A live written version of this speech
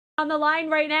On the line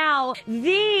right now,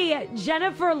 the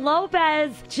Jennifer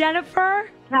Lopez. Jennifer?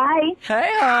 Hi. Hey,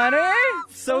 honey.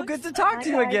 So good to talk to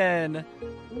you again.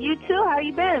 You too. How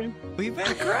you been? We've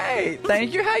been great.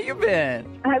 Thank you. How you been?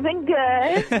 I've been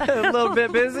good. A little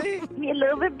bit busy? A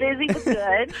little bit busy, but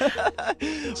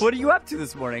good. What are you up to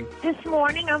this morning? This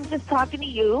morning, I'm just talking to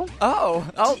you. Oh,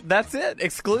 that's it.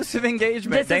 Exclusive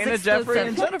engagement. This is Dana, exclusive. Jeffrey,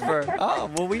 and Jennifer.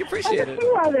 Oh, well, we appreciate A it.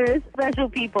 few other special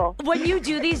people. When you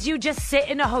do these, you just sit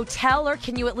in a hotel, or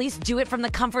can you at least do it from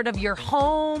the comfort of your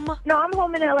home? No, I'm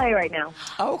home in LA right now.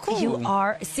 Oh, cool. You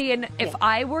are. See, and if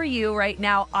I were you right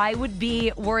now, I would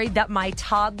be worried that my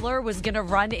toddler was going to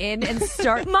run in and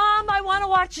start, Mom, I want to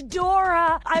watch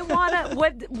Dora. I want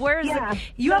to, where's Yeah. it?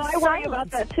 You no, have I worry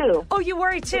about silence. that too. Oh, you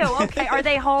worry too. Okay. Are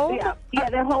they home? Yeah,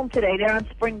 they're home today. They're on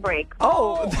spring break.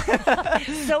 Oh,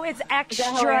 So it's Is extra.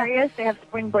 that hilarious? They have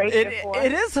spring break.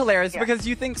 it is hilarious because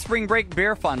you think spring break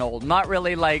beer funneled, not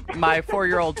really like my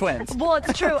 4-year-old twins. Well,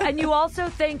 it's true. And you also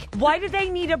think, why do they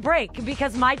need a break?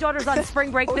 Because my daughter's on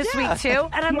spring break this week too.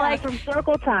 And I'm like, from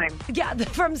circle time. yeah,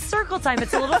 from circle time.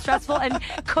 It's a little stressful, and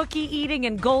cookie eating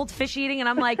and goldfish eating. And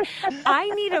I'm like, I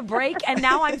need a break. And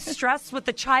now I'm stressed with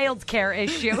the child care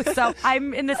issue. So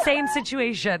I'm in the same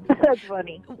situation. That's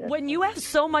funny. When you have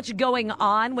so much going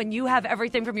on, when you have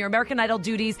everything from your American Idol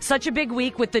duties, such a big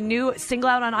week with the new single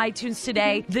out on iTunes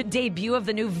today, the debut of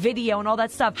the new video and all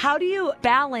that stuff, how do you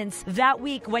balance that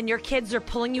week when your kids are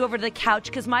pulling you over to the couch?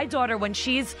 Because my daughter, when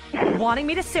she's wanting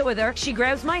me to sit with her, she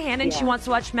grabs my hand and she wants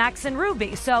to watch Max and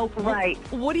Ruby. So Right.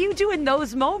 What do you do in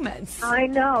those moments? I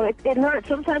know. It hurts.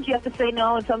 Sometimes you have to say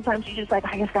no, and sometimes you just like,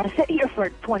 I just got to sit here for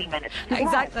 20 minutes.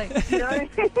 Exactly. You know what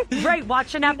I mean? Right,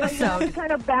 watch an You have episode. to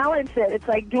kind of balance it. It's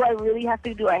like, do I really have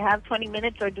to? Do I have 20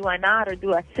 minutes, or do I not? Or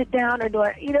do I sit down, or do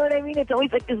I? You know what I mean? It's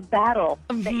always like this battle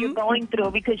that you're going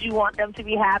through because you want them to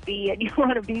be happy and you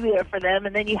want to be there for them,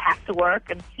 and then you have to work.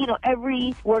 And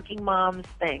every working mom's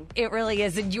thing. It really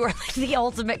is, and you are like the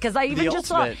ultimate, because I even The just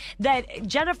saw ultimate. that,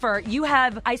 Jennifer,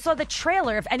 I saw the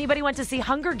trailer. If anybody went to see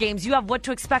Hunger Games, you have What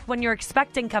to Expect When You're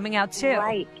Expecting coming out too.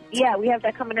 Right. Yeah, we have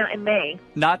that coming out in May.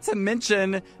 Not to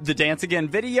mention the Dance Again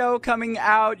video coming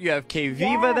out. You have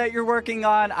K-Viva that you're working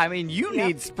on. I mean, you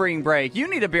need spring break. You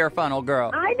need a beer funnel,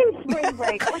 girl. I need spring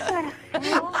break. What the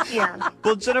hell? Yeah.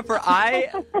 Well, Jennifer, I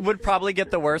would probably get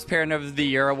the Worst Parent of the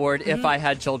Year award if I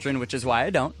had children, which is why I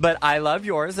don't. But I love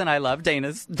yours, and I love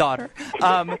Dana's daughter.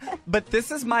 But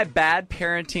this is my bad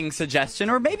parenting suggestion,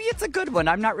 or maybe it's a good one.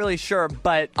 I'm not really sure.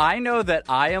 But I know that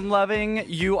I am loving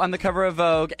you on the cover of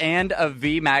Vogue and of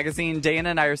V magazine. Dana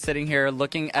and I are sitting here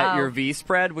looking at your V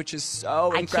spread, which is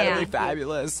so incredibly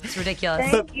fabulous. It's ridiculous.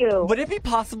 Thank you. Would it be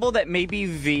possible that maybe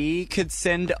V could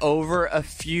send over a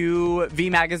few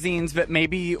V magazines, but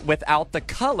maybe without the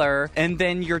color, and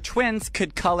then your twins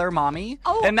could color mommy?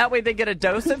 Oh. And that way they get a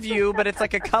dose of you, but it's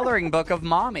like a coloring book of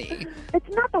mommy. It's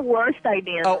not the worst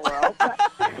idea in the world.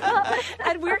 But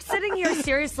And we're sitting here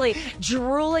seriously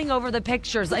drooling over the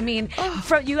pictures. I mean,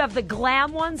 you have the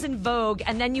glam ones in Vogue,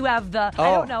 and then you have the,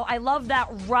 I don't know, I love that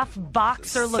rough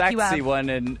boxer look you have. Sexy one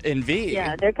in V.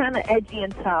 yeah, they're kind of edgy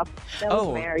and tough. That was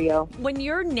Mario. When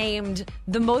you're named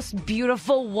the most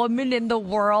beautiful woman in the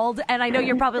world, and I know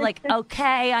you're probably like,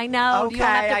 okay, I know, you don't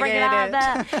have to Okay, bring I it out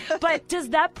get of that. But does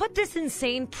that put this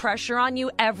insane pressure on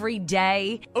you every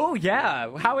day? Oh,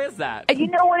 yeah. How is that? You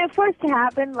know, when it first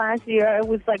happened last year, it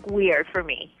was like weird for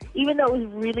me. Even though it was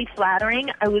really flattering,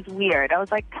 I was weird. I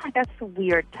was like, God, that's a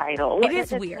weird title. It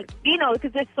is weird. You know,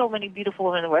 because there's so many beautiful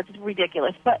women in the world. It's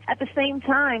ridiculous. But at the same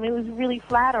time, it was really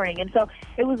flattering. And so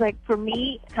it was like, for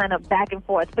me, kind of back and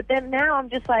forth. But then now I'm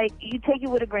just like, you take it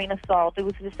with a grain of salt. It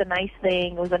was just a nice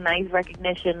thing. It was a nice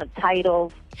recognition of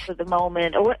titles for the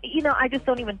moment. Or, I just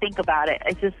don't even think about it.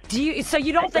 I just... So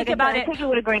you don't think about it I take it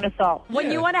with a grain of salt.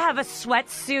 when you want to have a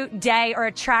sweatsuit day or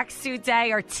a tracksuit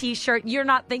day or t-shirt. You're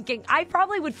not thinking, I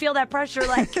probably would feel that pressure.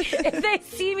 Like, if they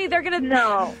see me, they're going to...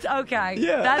 No. Okay.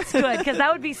 Yeah. That's good, because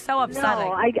that would be so upsetting.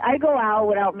 No, I go out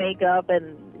without makeup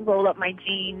and roll up my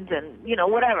jeans and,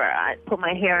 whatever. I put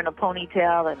my hair in a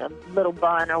ponytail and a little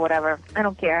bun or whatever. I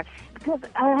don't care. Because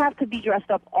I have to be dressed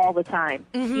up all the time,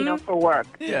 for work.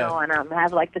 Yeah. And I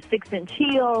have like the 6-inch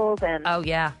heels and Oh,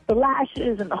 yeah. the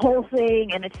lashes and the whole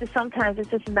thing. And it's just sometimes it's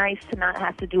just nice to not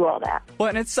have to do all that. Well,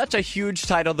 and it's such a huge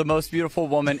title, the most beautiful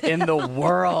woman in the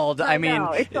world. I mean,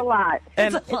 No, it's a lot.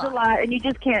 And- It's a lot. And you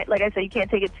just can't, like I said, you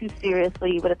can't take it too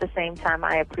seriously. But at the same time,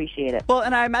 I appreciate it. well,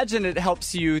 and I imagine it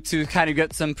helps you to kind of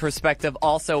get some own perspective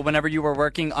also, whenever you were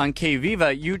working on Que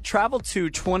Viva, you traveled to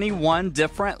 21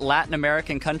 different Latin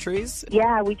American countries.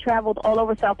 Yeah, we traveled all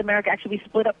over South America. Actually, we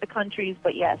split up the countries,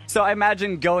 but yes. So I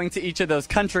imagine going to each of those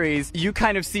countries, you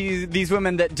kind of see these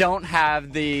women that don't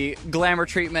have the glamour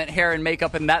treatment, hair and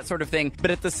makeup and that sort of thing, but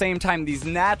at the same time, these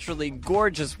naturally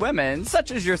gorgeous women,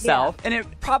 such as yourself, and it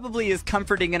probably is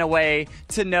comforting in a way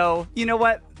to know, you know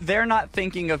what? They're not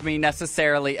thinking of me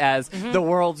necessarily as the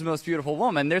world's most beautiful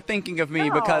woman. They're thinking of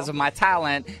me because of my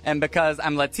talent and because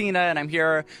I'm Latina and I'm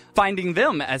here finding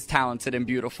them as talented and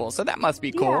beautiful. So that must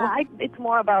be cool. Yeah, it's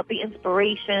more about the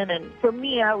inspiration. And for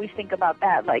me, I always think about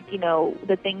that. Like, you know,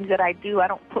 the things that I do, I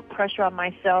don't put pressure on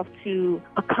myself to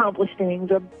accomplish things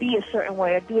or be a certain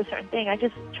way or do a certain thing. I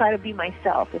just try to be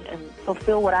myself and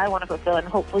fulfill what I want to fulfill. And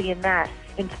hopefully in that,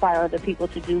 inspire other people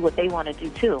to do what they want to do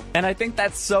too. And I think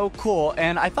that's so cool.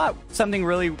 And I thought something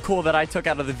really cool that I took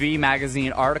out of the V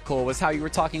Magazine article was how you were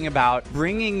talking about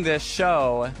bringing this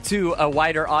show to a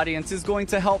wider audience is going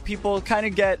to help people kind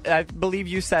of get, I believe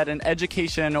you said, an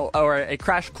education or a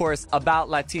crash course about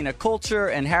Latina culture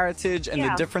and heritage and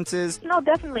the differences. No,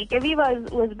 definitely. Que Viva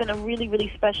has been a really,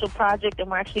 really special project, and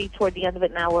we're actually toward the end of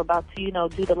it now. We're about to,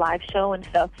 do the live show and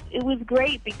stuff. It was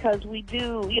great because we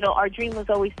do, our dream was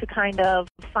always to kind of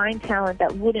find talent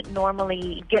that wouldn't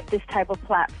normally get this type of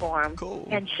platform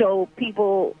and show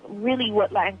people really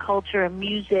what Latin culture and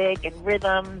music and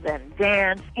rhythms and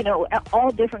dance,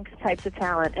 all different types of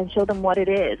talent, and show them what it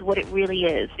is, what it really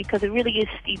is, because it really is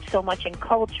steeped so much in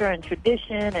culture and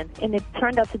tradition, and it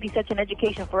turned out to be such an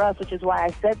education for us, which is why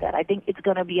I said that. I think it's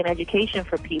going to be an education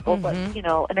for people, but,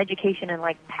 an education in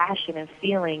like passion and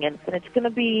feeling, and it's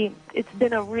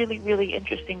been a really, really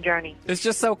interesting journey. It's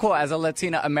just so cool as a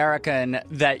Latina American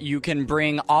that you can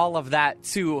bring all of that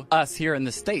to us here in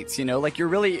the States, like you're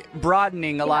really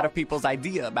broadening a lot of people's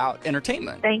idea about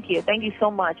entertainment. Thank you so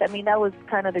much. I mean, that was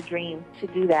kind of the dream to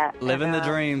do that. Living the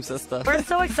dream, sister. We're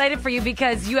so excited for you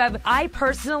because I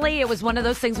personally, it was one of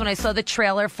those things when I saw the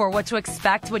trailer for what to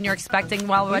expect when you're expecting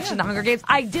while watching the Hunger Games,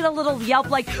 I did a little yelp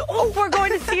like, oh, we're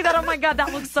going to see that. Oh my God,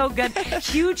 that looks so good.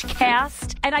 Huge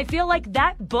cast. And I feel like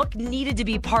that book needed to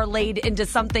be parlayed into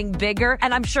something bigger.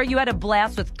 And I'm sure you had a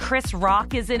blast with Chris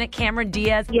Rock is in it, Cameron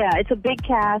Diaz. Yeah, it's a big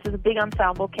cast. It's a big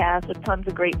ensemble cast with tons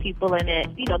of great people in it.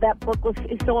 That book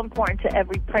is so important to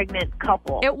every pregnant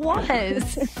couple. It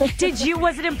was.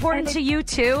 Was it important to you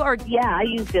too? Or yeah, I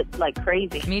used it like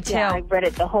crazy. Me too. Yeah, I read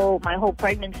it my whole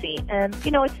pregnancy. And,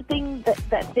 it's the thing,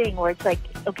 that thing where it's like,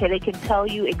 okay, they can tell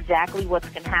you exactly what's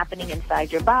happening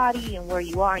inside your body and where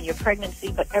you are in your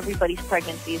pregnancy, but everybody's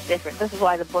pregnancy is different. This is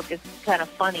why the book is kind of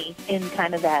funny in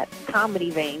kind of that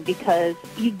comedy vein, because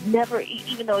you never,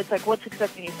 even though it's like what's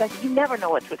expected, you never know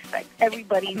what to expect.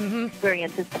 Everybody's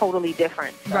experience is totally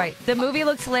different. So. Right. The movie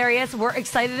looks hilarious. We're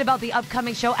excited about the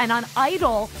upcoming show. And on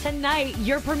Idol tonight,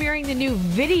 you're premiering the new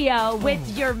video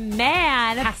with your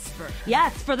man, Casper.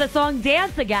 Yes, for the song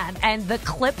Dance Again. And the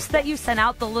clips that you sent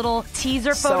out, the little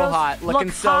teaser photos. So hot.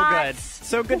 Looking so hot. good.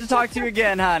 So good to talk to you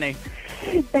again, honey.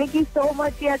 Thank you so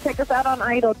much. Yeah, check us out on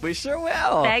Idol. We sure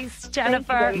will. Thanks, Jennifer.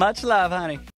 Thank you, much love, honey.